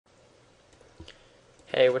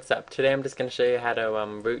Hey, what's up? Today I'm just going to show you how to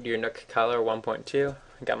root your Nook Color 1.2.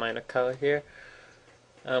 I got my Nook Color here.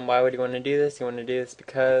 Why would you want to do this? You want to do this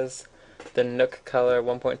because the Nook Color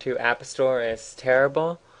 1.2 App Store is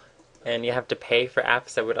terrible, and you have to pay for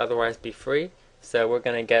apps that would otherwise be free. So we're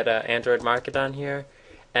going to get Android Market on here,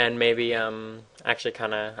 and maybe, actually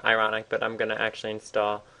kind of ironic, but I'm going to actually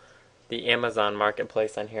install the Amazon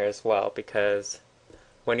Marketplace on here as well, because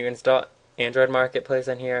when you install Android Marketplace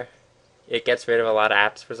on here, it gets rid of a lot of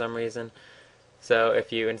apps for some reason. So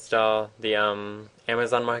if you install the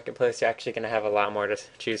Amazon Marketplace, you're actually going to have a lot more to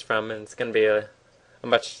choose from, and it's going to be a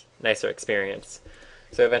much nicer experience.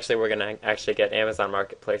 So eventually we're going to actually get Amazon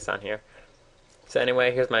Marketplace on here. So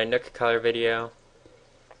anyway, here's my Nook Color video.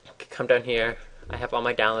 Come down here. I have all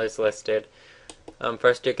my downloads listed.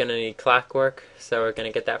 First you're going to need Clockwork, so we're going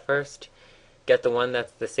to get that first. Get the one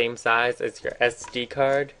that's the same size as your SD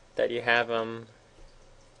card that you have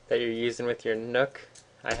that you're using with your Nook.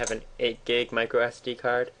 I have an 8 gig micro SD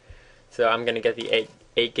card, so I'm going to get the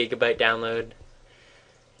 8 gigabyte download.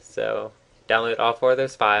 So download all 4 of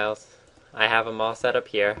those files. I have them all set up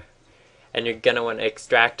here, and you're going to want to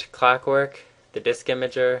extract Clockwork, the disk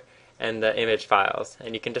imager, and the image files,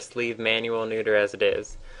 and you can just leave Manualnooter as it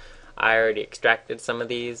is. I already extracted some of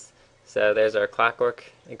these, so there's our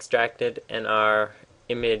Clockwork extracted and our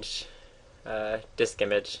image, disk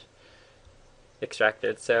image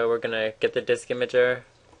extracted. So we're going to get the disk imager,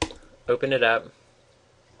 open it up,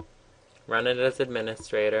 run it as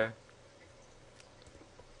administrator.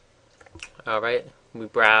 Alright, we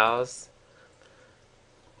browse,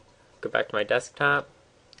 go back to my desktop,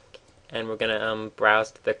 and we're going to browse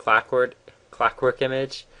to the Clockwork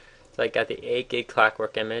image. So I got the 8 gig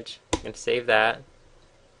Clockwork image. I'm going to save that.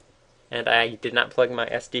 And I did not plug my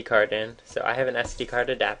SD card in, so I have an SD card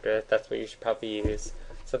adapter. That's what you should probably use.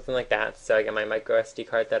 Something like that. So I got my micro SD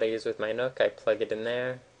card that I use with my Nook. I plug it in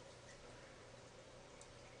there.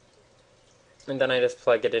 And then I just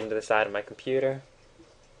plug it into the side of my computer.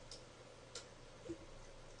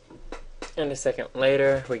 And a second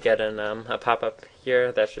later, we get a pop-up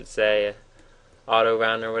here that should say auto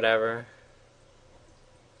run or whatever.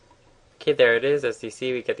 Okay, there it is. As you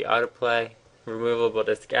see, we get the autoplay, removable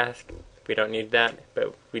disk F. We don't need that,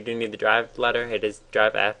 but we do need the drive letter. It is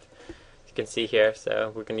drive F. You can see here,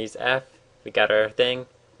 so we're going to use F. We got our thing.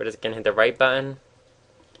 We're just going to hit the right button.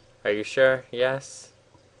 Are you sure? Yes.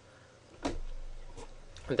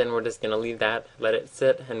 And then we're just going to leave that, let it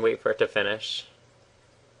sit, and wait for it to finish.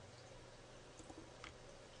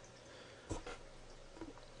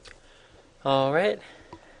 Alright,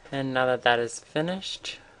 and now that that is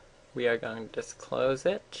finished, we are going to just close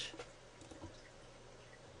it.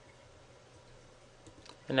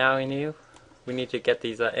 And now we need to get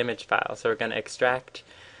these image files. So we're going to extract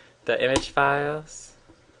the image files.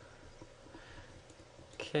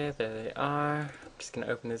 Okay, there they are. I'm just going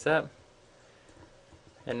to open this up.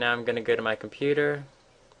 And now I'm going to go to my computer.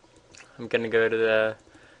 I'm going to go to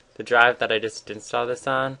the drive that I just installed this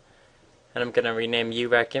on. And I'm going to rename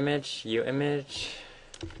urec image, uimage.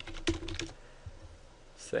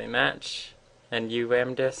 So they match. And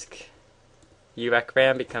uram disk. Urec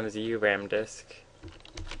RAM becomes uram disk.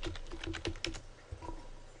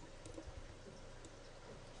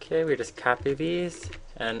 Okay, we just copy these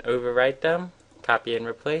and overwrite them. Copy and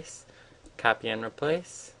replace. Copy and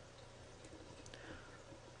replace.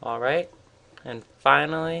 Alright, and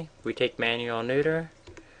finally, we take Manualnooter,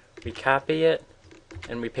 we copy it,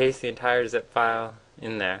 and we paste the entire zip file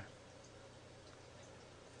in there.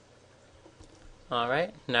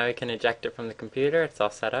 Alright, now we can eject it from the computer. It's all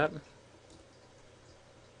set up.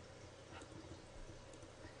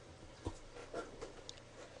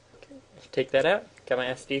 Take that out, got my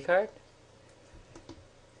SD card,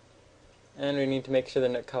 and we need to make sure the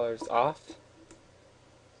Nook color is off.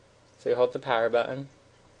 So you hold the power button,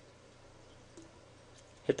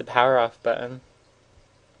 hit the power off button.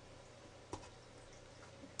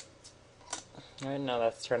 Alright, now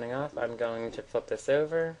that's turning off. I'm going to flip this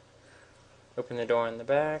over, open the door in the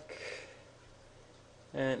back,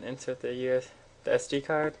 and insert the SD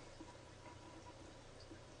card.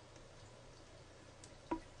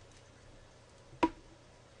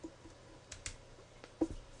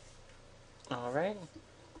 Alright,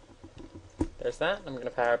 there's that. I'm going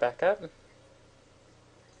to power it back up.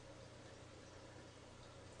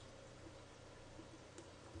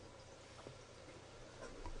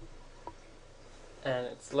 And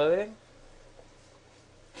it's loading.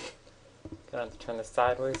 Gonna have to turn this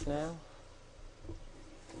sideways now.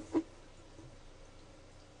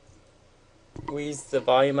 We use the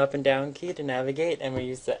volume up and down key to navigate, and we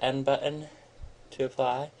use the N button to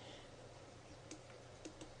apply.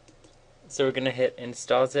 So we're going to hit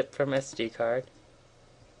install zip from SD card.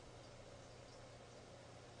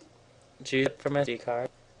 Choose zip from SD card.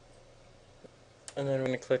 And then we're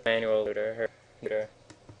going to click Manualnooter.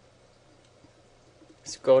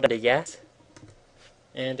 Scroll down to yes.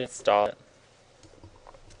 And install it.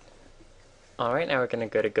 Alright, now we're going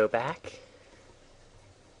to go back.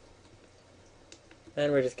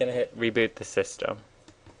 And we're just going to hit reboot the system.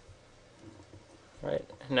 Right,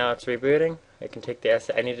 now it's rebooting. I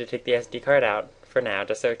need to take the SD card out for now,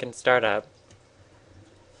 just so it can start up.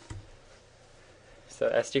 So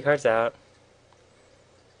SD card's out.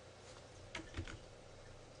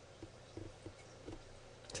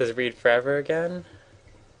 It says read forever again.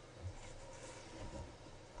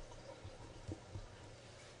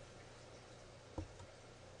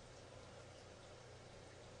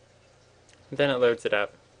 Then it loads it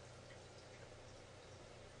up.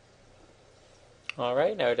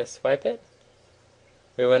 Alright, now just swipe it.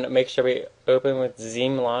 We want to make sure we open with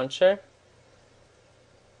Zeem Launcher.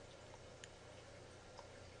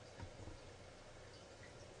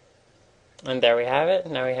 And there we have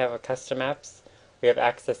it. Now we have a custom apps. We have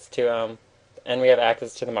access to and we have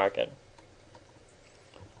access to the market.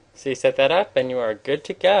 So you set that up and you are good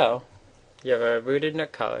to go. You have a rooted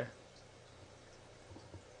Nook color.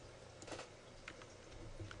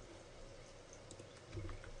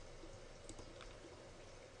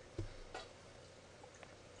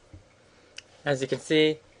 As you can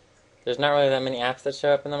see, there's not really that many apps that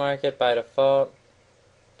show up in the market by default.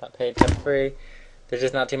 Not paid, not free. There's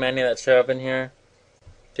just not too many that show up in here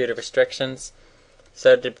due to restrictions.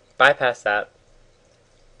 So to bypass that,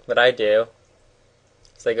 what I do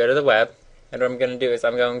is I go to the web, and what I'm going to do is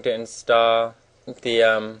I'm going to install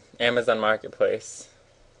the Amazon Marketplace.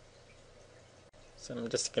 So I'm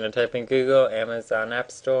just going to type in Google, Amazon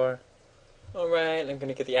App Store. Alright, I'm going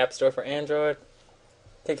to get the App Store for Android.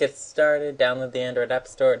 To get started, download the Android App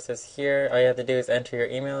Store. It says here, all you have to do is enter your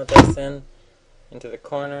email address into the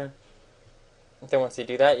corner. Then once you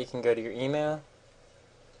do that, you can go to your email.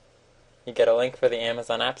 You get a link for the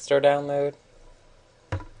Amazon App Store download.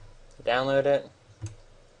 Download it.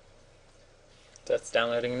 So it's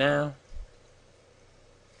downloading now.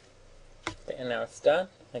 Okay, and now it's done.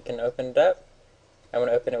 I can open it up. I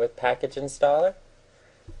want to open it with Package Installer.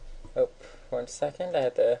 Oh, 1 second.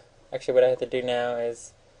 Actually, what I have to do now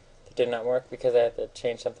is, it did not work because I have to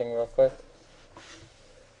change something real quick.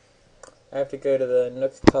 I have to go to the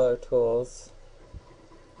Nook Color Tools.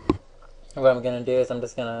 What I'm going to do is I'm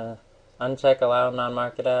just going to uncheck Allow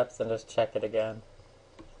Non-Market Apps and just check it again.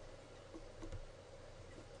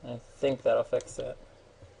 I think that'll fix it.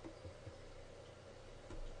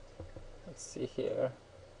 Let's see here.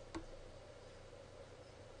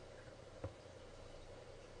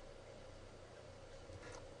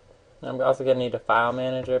 I'm also going to need a file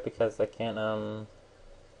manager because I can't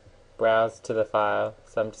browse to the file.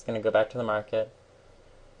 So I'm just going to go back to the market.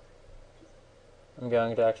 I'm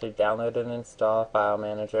going to actually download and install a file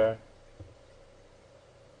manager.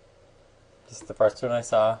 This is the first one I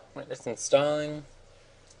saw. It's installing.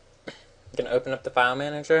 I'm going to open up the file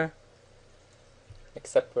manager.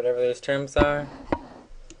 Accept whatever those terms are.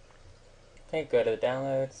 Okay, go to the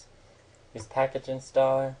downloads. Use package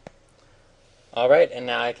installer. Alright, and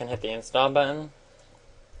now I can hit the install button.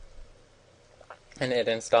 And it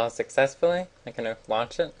installs successfully. I can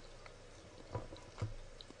launch it.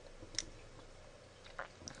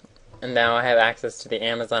 And now I have access to the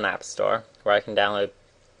Amazon App Store, where I can download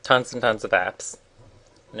tons and tons of apps.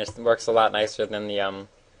 And it works a lot nicer than the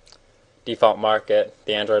default market,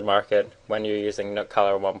 the Android market, when you're using Nook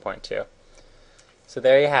Color 1.2. So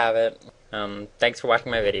there you have it. Thanks for watching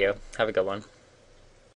my video. Have a good one.